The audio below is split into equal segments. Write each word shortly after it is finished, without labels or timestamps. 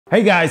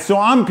Hey guys, so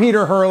I'm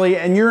Peter Hurley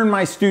and you're in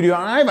my studio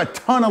and I have a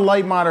ton of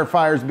light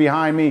modifiers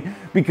behind me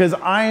because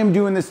I am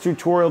doing this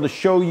tutorial to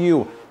show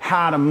you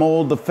how to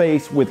mold the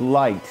face with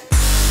light.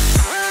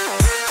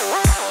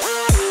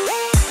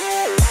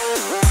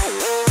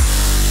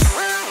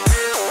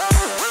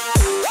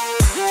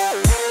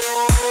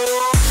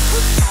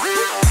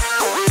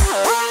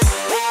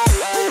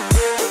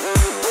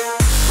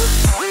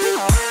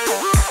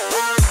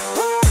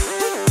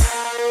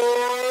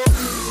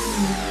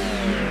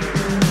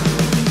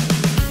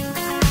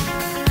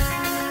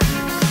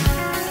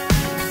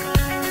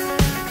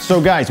 So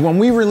guys, when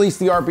we released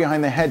the art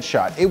behind the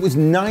headshot, it was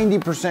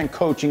 90%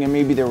 coaching and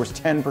maybe there was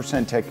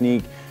 10%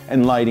 technique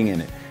and lighting in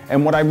it.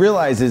 And what I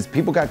realized is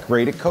people got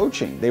great at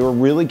coaching. They were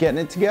really getting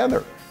it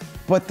together.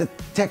 But the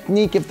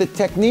technique, if the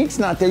technique's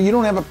not there, you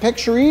don't have a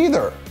picture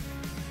either.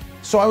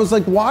 So I was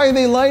like, why are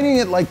they lighting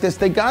it like this?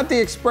 They got the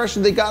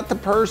expression, they got the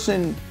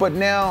person, but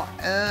now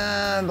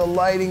the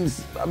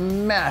lighting's a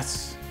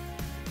mess.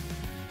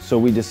 So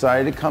we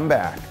decided to come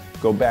back,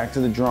 go back to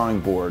the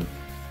drawing board,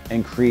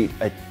 and create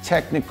a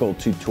technical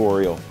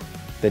tutorial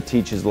that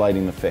teaches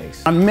lighting the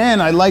face. On men,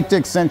 I like to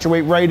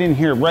accentuate right in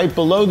here, right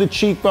below the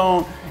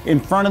cheekbone, in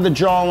front of the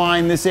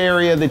jawline, this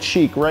area of the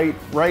cheek, right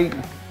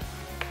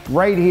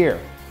here.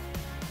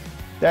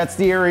 That's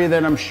the area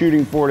that I'm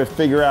shooting for to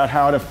figure out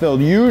how to fill.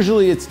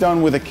 Usually it's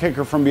done with a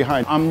kicker from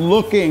behind. I'm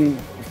looking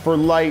for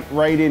light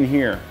right in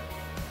here,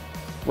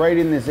 right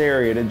in this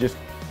area to just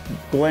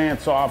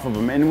glance off of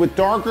them. And with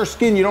darker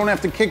skin, you don't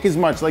have to kick as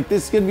much. Like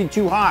this skin be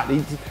too hot.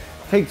 It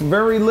takes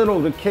very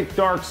little to kick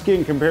dark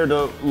skin compared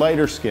to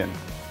lighter skin.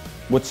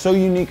 What's so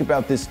unique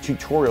about this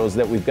tutorial is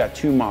that we've got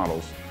two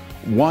models.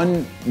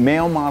 One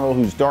male model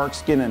who's dark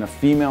skin and a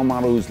female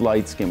model who's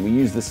light skin. We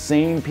use the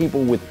same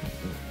people with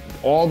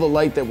all the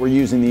light that we're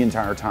using the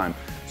entire time.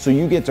 So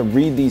you get to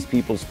read these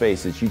people's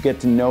faces, you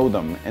get to know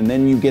them, and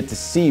then you get to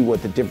see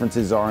what the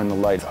differences are in the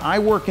light. I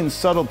work in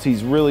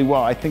subtleties really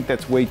well. I think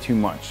that's way too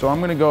much. So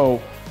I'm gonna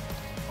go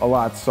a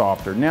lot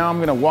softer. Now I'm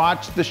gonna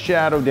watch the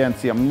shadow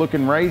density. I'm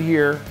looking right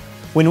here.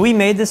 When we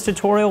made this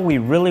tutorial, we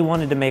really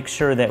wanted to make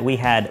sure that we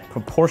had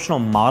proportional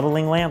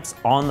modeling lamps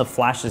on the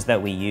flashes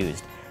that we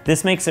used.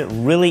 This makes it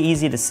really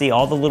easy to see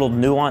all the little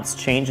nuanced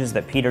changes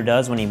that Peter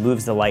does when he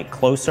moves the light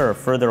closer or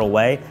further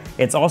away.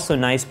 It's also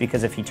nice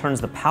because if he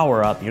turns the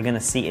power up, you're gonna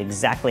see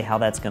exactly how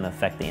that's gonna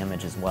affect the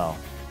image as well.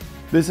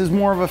 This is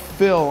more of a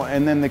fill,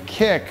 and then the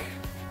kick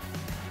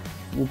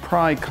will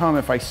probably come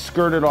if I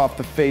skirt it off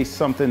the face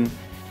something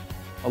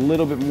a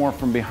little bit more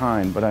from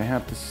behind, but I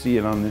have to see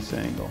it on this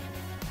angle.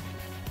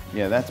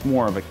 Yeah, that's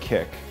more of a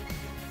kick.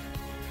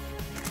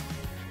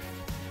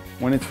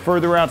 When it's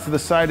further out to the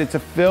side, it's a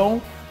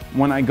fill.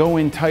 When I go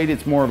in tight,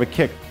 it's more of a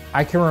kick.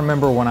 I can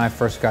remember when I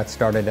first got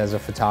started as a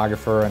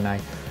photographer and I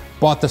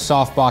bought the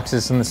soft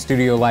boxes and the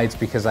studio lights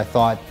because I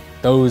thought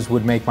those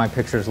would make my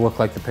pictures look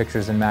like the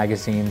pictures in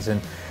magazines. And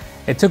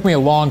it took me a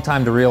long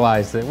time to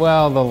realize that,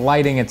 well, the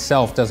lighting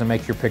itself doesn't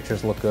make your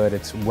pictures look good.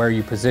 It's where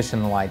you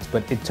position the lights.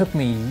 But it took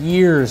me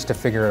years to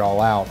figure it all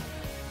out.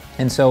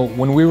 And so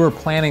when we were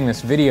planning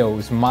this video, it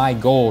was my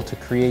goal to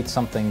create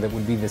something that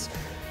would be this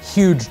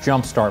huge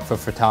jumpstart for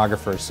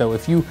photographers. So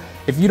if you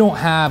don't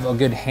have a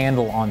good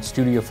handle on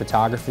studio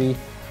photography,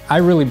 I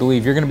really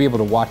believe you're gonna be able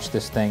to watch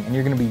this thing and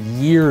you're gonna be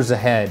years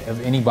ahead of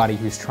anybody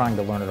who's trying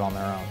to learn it on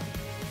their own.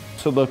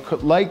 So the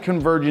light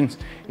convergence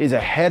is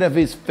ahead of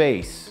his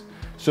face.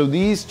 So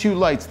these two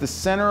lights, the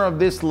center of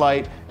this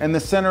light and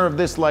the center of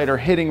this light are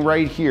hitting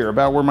right here,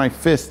 about where my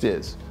fist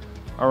is.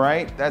 All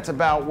right, that's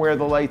about where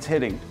the light's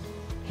hitting.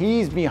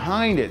 He's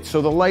behind it,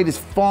 so the light is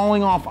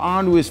falling off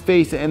onto his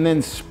face and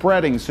then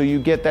spreading, so you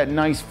get that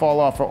nice fall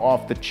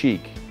off the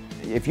cheek.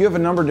 If you have a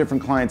number of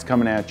different clients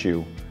coming at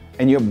you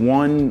and you have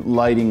one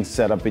lighting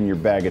setup in your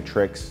bag of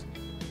tricks,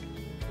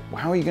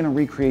 how are you gonna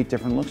recreate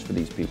different looks for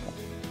these people?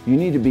 You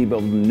need to be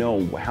able to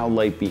know how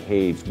light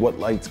behaves, what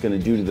light's gonna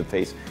do to the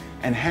face,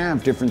 and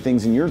have different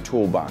things in your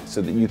toolbox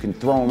so that you can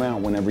throw them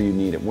out whenever you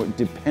need it,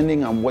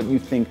 depending on what you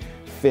think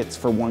fits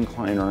for one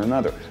client or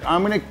another.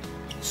 I'm gonna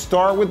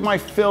start with my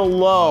fill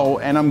low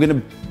and I'm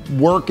gonna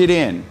work it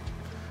in.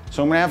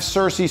 So I'm gonna have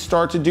Cersei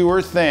start to do her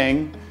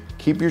thing.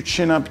 Keep your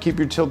chin up, keep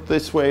your tilt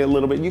this way a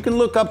little bit. You can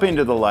look up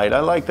into the light,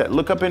 I like that.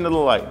 Look up into the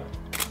light.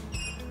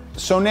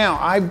 So now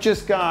I'm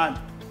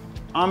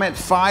at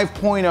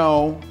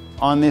 5.0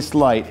 on this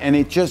light and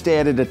it just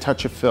added a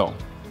touch of fill.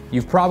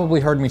 You've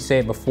probably heard me say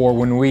it before,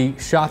 when we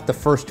shot the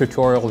first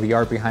tutorial of the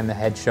art behind the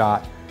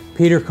headshot,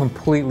 Peter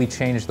completely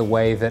changed the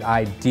way that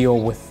I deal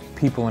with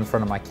people in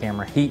front of my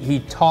camera.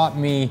 He taught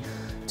me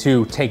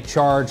to take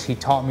charge. He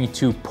taught me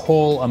to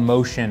pull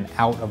emotion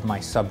out of my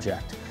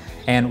subject.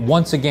 And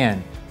once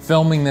again,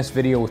 filming this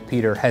video with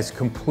Peter has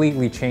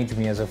completely changed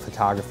me as a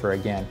photographer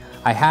again.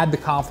 I had the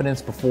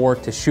confidence before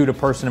to shoot a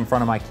person in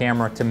front of my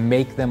camera to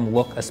make them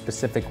look a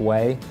specific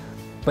way,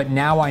 but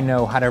now I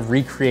know how to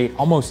recreate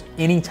almost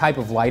any type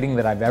of lighting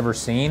that I've ever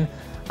seen.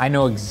 I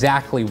know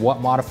exactly what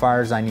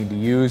modifiers I need to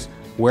use,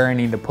 where I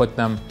need to put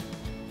them,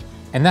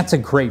 and that's a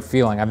great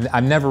feeling.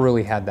 I've never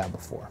really had that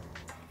before.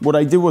 What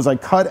I did was I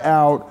cut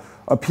out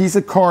a piece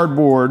of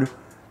cardboard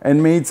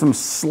and made some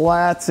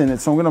slats in it.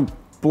 So I'm gonna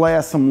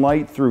blast some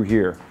light through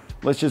here.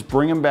 Let's just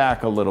bring them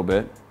back a little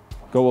bit.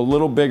 Go a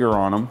little bigger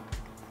on them.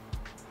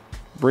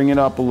 Bring it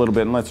up a little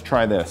bit and let's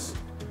try this.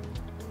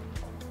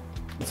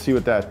 Let's see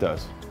what that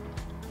does.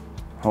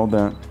 Hold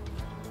that.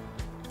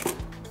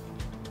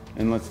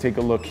 And let's take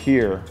a look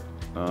here.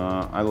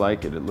 I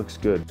like it, it looks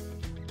good.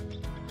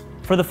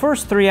 For the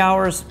first 3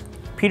 hours,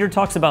 Peter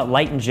talks about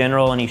light in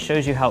general and he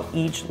shows you how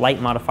each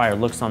light modifier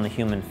looks on the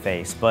human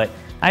face. But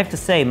I have to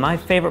say, my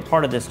favorite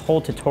part of this whole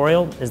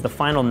tutorial is the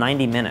final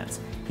 90 minutes.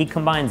 He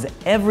combines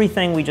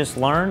everything we just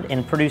learned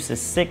and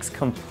produces 6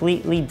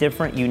 completely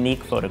different,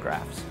 unique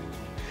photographs.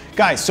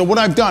 Guys, so what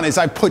I've done is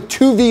I put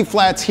 2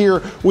 V-flats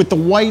here with the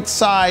white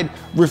side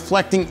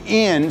reflecting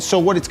in. So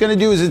what it's gonna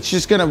do is it's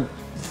just gonna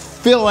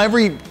fill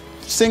every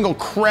single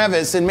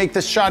crevice and make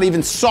the shot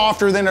even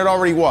softer than it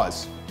already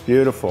was.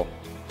 Beautiful.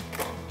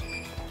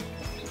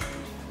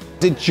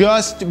 It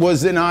just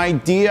was an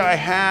idea I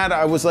had.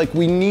 I was like,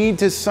 we need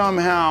to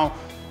somehow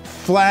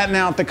flatten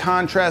out the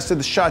contrast of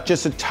the shot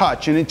just a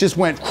touch, and it just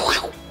went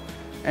whoosh,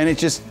 and it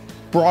just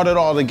brought it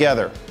all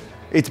together.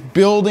 It's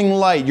building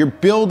light. You're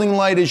building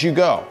light as you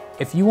go.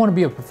 If you want to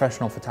be a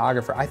professional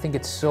photographer, I think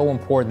it's so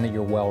important that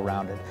you're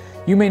well-rounded.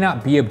 You may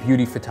not be a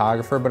beauty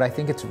photographer, but I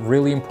think it's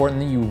really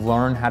important that you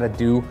learn how to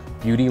do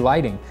beauty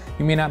lighting.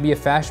 You may not be a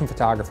fashion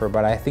photographer,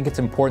 but I think it's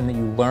important that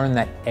you learn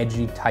that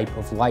edgy type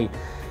of light.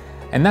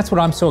 And that's what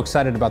I'm so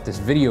excited about this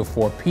video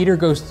for. Peter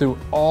goes through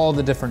all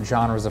the different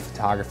genres of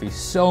photography,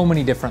 so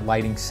many different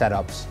lighting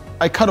setups.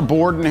 I cut a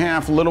board in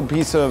half, a little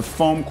piece of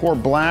foam core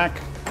black,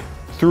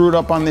 threw it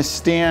up on this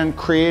stand,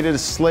 created a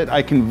slit.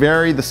 I can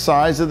vary the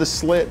size of the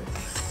slit.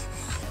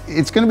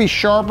 It's gonna be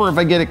sharper if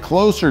I get it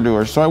closer to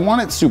her, so I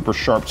want it super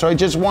sharp, so I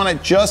just want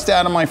it just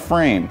out of my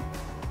frame.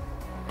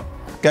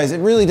 Guys,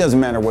 it really doesn't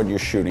matter what you're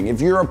shooting. If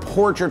you're a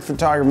portrait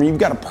photographer, you've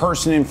got a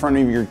person in front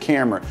of your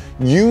camera,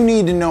 you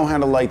need to know how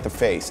to light the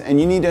face, and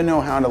you need to know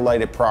how to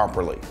light it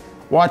properly.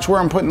 Watch where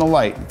I'm putting the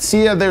light.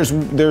 See how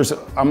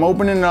I'm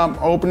opening it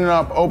up, opening it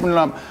up, opening it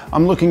up.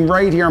 I'm looking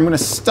right here. I'm gonna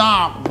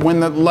stop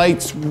when the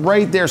light's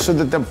right there so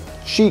that the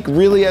cheek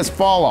really has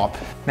fall off.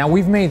 Now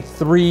we've made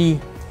 3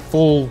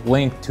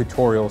 full-length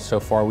tutorials so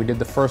far. We did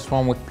the first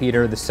one with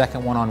Peter, the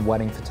second one on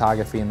wedding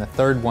photography, and the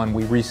third one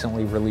we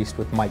recently released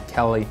with Mike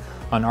Kelly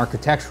on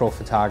architectural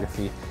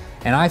photography.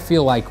 And I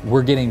feel like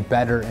we're getting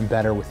better and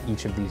better with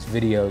each of these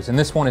videos, and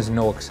this one is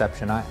no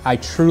exception. I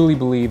truly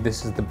believe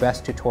this is the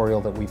best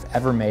tutorial that we've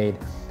ever made.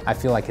 I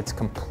feel like it's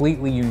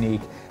completely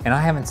unique, and I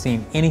haven't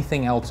seen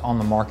anything else on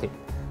the market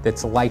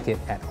that's like it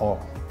at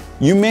all.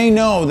 You may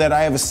know that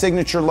I have a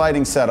signature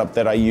lighting setup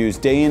that I use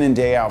day in and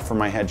day out for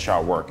my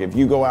headshot work. If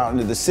you go out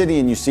into the city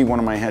and you see one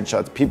of my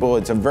headshots,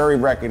 it's a very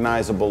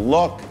recognizable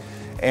look,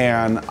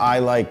 and I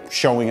like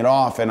showing it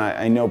off, and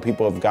I know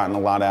people have gotten a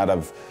lot out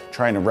of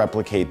trying to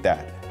replicate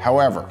that.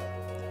 However,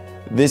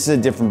 this is a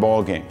different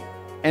ball game,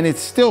 and it's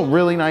still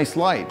really nice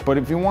light, but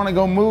if you want to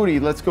go moody,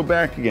 let's go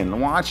back again.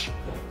 Watch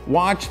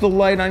the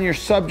light on your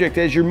subject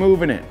as you're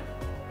moving it.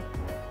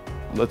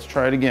 Let's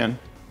try it again.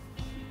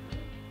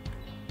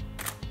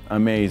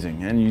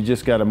 Amazing, and you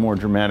just got a more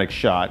dramatic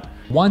shot.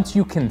 Once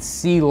you can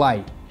see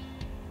light,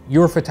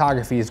 your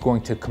photography is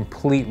going to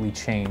completely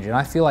change, and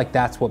I feel like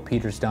that's what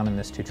Peter's done in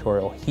this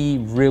tutorial. He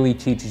really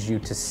teaches you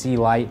to see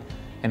light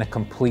in a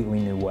completely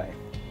new way.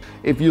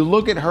 If you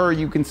look at her,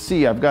 you can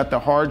see I've got the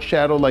hard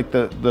shadow, like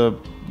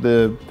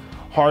the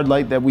hard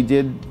light that we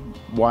did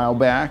a while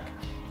back.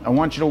 I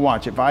want you to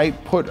watch. If I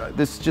put,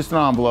 this is just an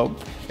envelope,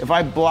 if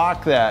I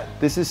block that,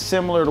 this is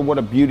similar to what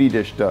a beauty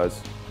dish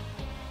does.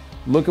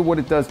 Look at what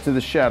it does to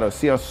the shadow.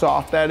 See how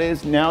soft that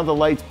is? Now the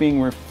light's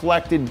being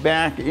reflected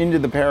back into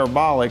the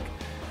parabolic.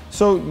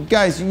 So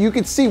guys, you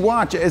can see,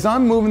 watch, as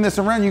I'm moving this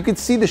around, you can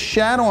see the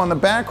shadow on the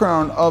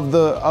background of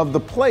the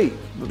plate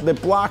that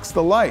blocks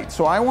the light.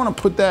 So I want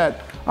to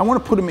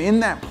put him in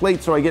that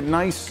plate so I get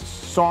nice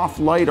soft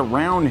light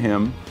around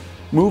him,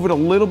 move it a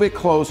little bit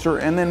closer,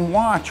 and then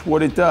watch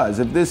what it does.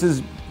 If this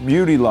is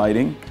beauty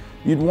lighting,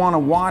 you'd want to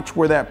watch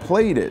where that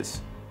plate is.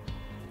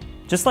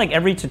 Just like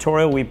every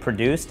tutorial we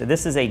produced,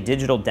 this is a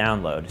digital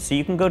download. So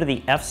you can go to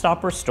the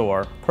Fstoppers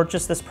store,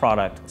 purchase this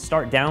product,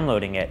 start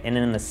downloading it, and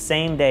then in the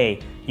same day,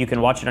 you can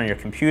watch it on your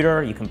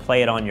computer, you can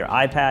play it on your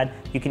iPad,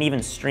 you can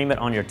even stream it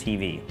on your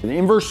TV. The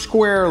inverse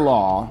square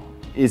law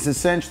is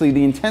essentially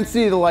the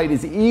intensity of the light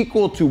is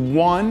equal to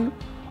 1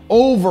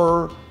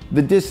 over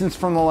the distance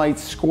from the light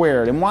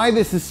squared. And why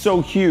this is so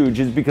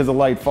huge is because of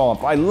light fall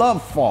off. I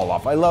love fall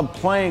off. I love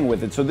playing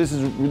with it. So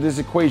this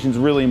equation is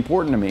really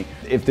important to me.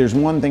 If there's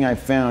one thing I've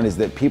found is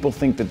that people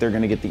think that they're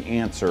going to get the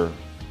answer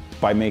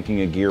by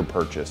making a gear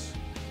purchase.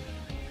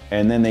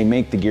 And then they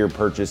make the gear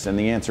purchase and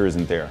the answer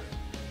isn't there.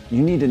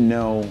 You need to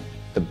know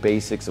the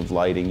basics of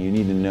lighting. You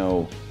need to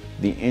know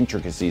the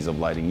intricacies of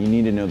lighting. You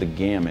need to know the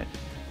gamut.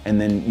 And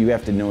then you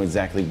have to know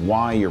exactly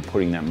why you're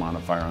putting that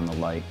modifier on the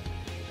light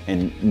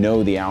and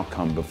know the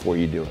outcome before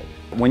you do it.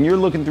 When you're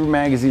looking through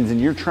magazines and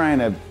you're trying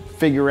to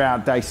figure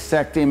out,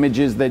 dissect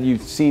images that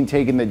you've seen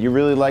taken that you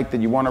really like, that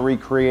you want to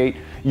recreate,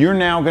 you're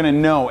now going to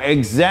know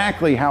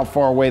exactly how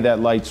far away that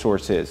light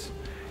source is.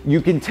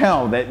 you can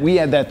tell that we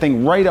had that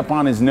thing right up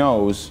on his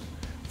nose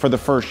for the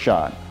first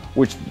shot,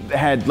 which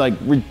had like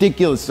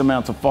ridiculous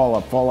amounts of fell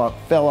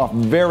off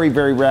very,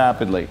 very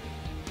rapidly.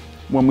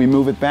 When we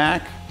move it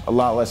back, a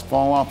lot less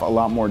fall off, a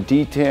lot more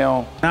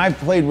detail. And I've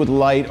played with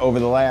light over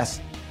the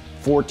last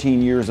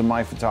 14 years of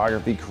my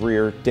photography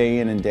career, day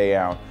in and day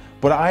out.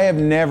 But I have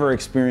never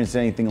experienced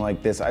anything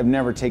like this. I've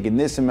never taken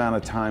this amount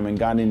of time and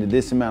gotten into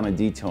this amount of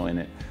detail in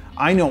it.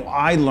 I know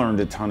I learned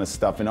a ton of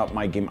stuff and upped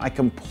my game. I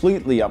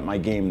completely upped my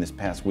game this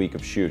past week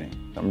of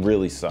shooting. I'm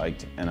really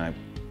psyched and I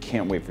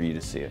can't wait for you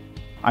to see it.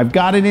 I've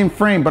got it in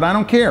frame, but I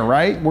don't care,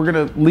 right? We're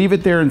gonna leave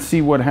it there and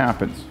see what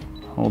happens.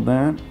 Hold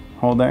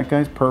that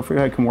guys, perfect,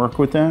 I can work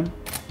with that.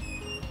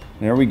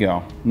 There we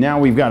go. Now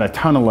we've got a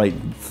ton of light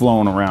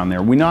flowing around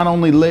there. We not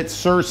only lit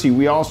Cersei,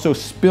 we also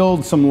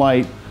spilled some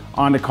light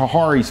onto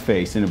Kahari's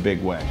face in a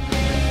big way.